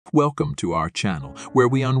Welcome to our channel, where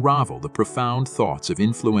we unravel the profound thoughts of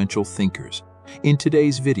influential thinkers. In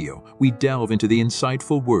today's video, we delve into the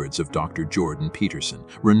insightful words of Dr. Jordan Peterson,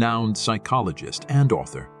 renowned psychologist and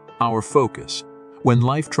author. Our focus: when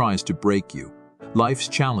life tries to break you, life's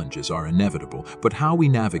challenges are inevitable, but how we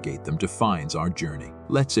navigate them defines our journey.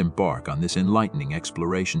 Let's embark on this enlightening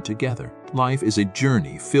exploration together. Life is a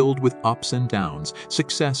journey filled with ups and downs,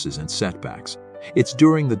 successes and setbacks. It's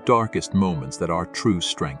during the darkest moments that our true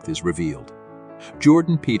strength is revealed.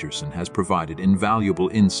 Jordan Peterson has provided invaluable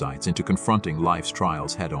insights into confronting life's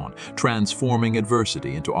trials head-on, transforming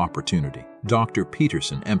adversity into opportunity. Dr.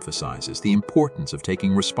 Peterson emphasizes the importance of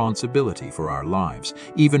taking responsibility for our lives,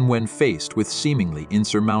 even when faced with seemingly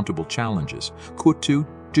insurmountable challenges. Quote to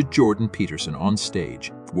Jordan Peterson on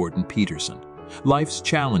stage. Jordan Peterson: life's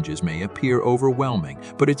challenges may appear overwhelming,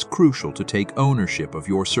 but it's crucial to take ownership of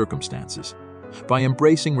your circumstances. By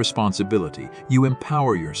embracing responsibility, you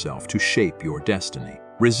empower yourself to shape your destiny.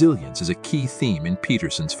 Resilience is a key theme in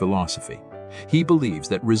Peterson's philosophy. He believes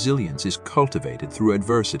that resilience is cultivated through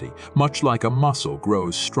adversity, much like a muscle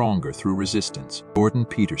grows stronger through resistance. Jordan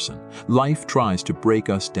Peterson: life tries to break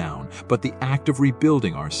us down, but the act of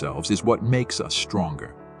rebuilding ourselves is what makes us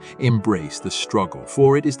stronger. Embrace the struggle,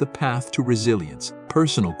 for it is the path to resilience.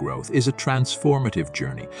 Personal growth is a transformative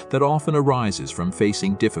journey that often arises from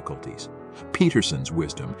facing difficulties. Peterson's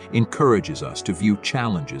wisdom encourages us to view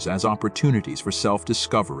challenges as opportunities for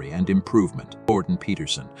self-discovery and improvement. Jordan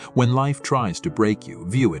Peterson: when life tries to break you,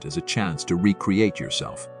 view it as a chance to recreate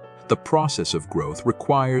yourself. The process of growth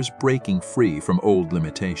requires breaking free from old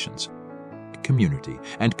limitations. Community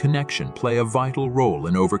and connection play a vital role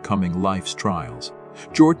in overcoming life's trials.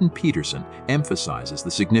 Jordan Peterson emphasizes the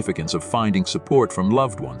significance of finding support from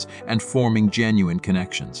loved ones and forming genuine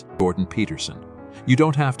connections. Jordan Peterson: you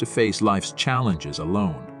don't have to face life's challenges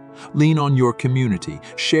alone. Lean on your community,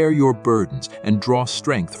 share your burdens, and draw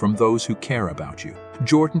strength from those who care about you.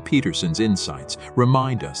 Jordan Peterson's insights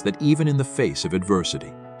remind us that even in the face of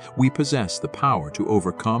adversity, we possess the power to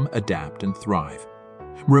overcome, adapt, and thrive.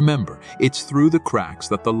 Remember, it's through the cracks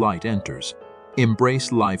that the light enters.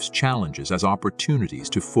 Embrace life's challenges as opportunities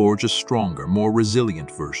to forge a stronger, more resilient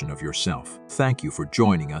version of yourself. Thank you for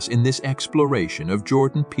joining us in this exploration of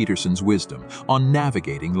Jordan Peterson's wisdom on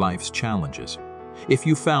navigating life's challenges. If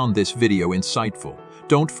you found this video insightful,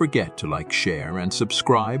 don't forget to like, share, and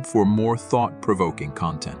subscribe for more thought-provoking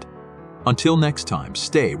content. Until next time,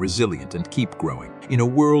 stay resilient and keep growing. In a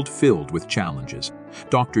world filled with challenges,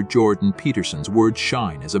 Dr. Jordan Peterson's words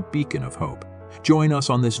shine as a beacon of hope. Join us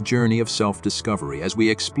on this journey of self-discovery as we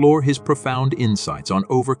explore his profound insights on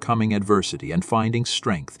overcoming adversity and finding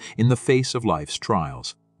strength in the face of life's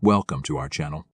trials. Welcome to our channel.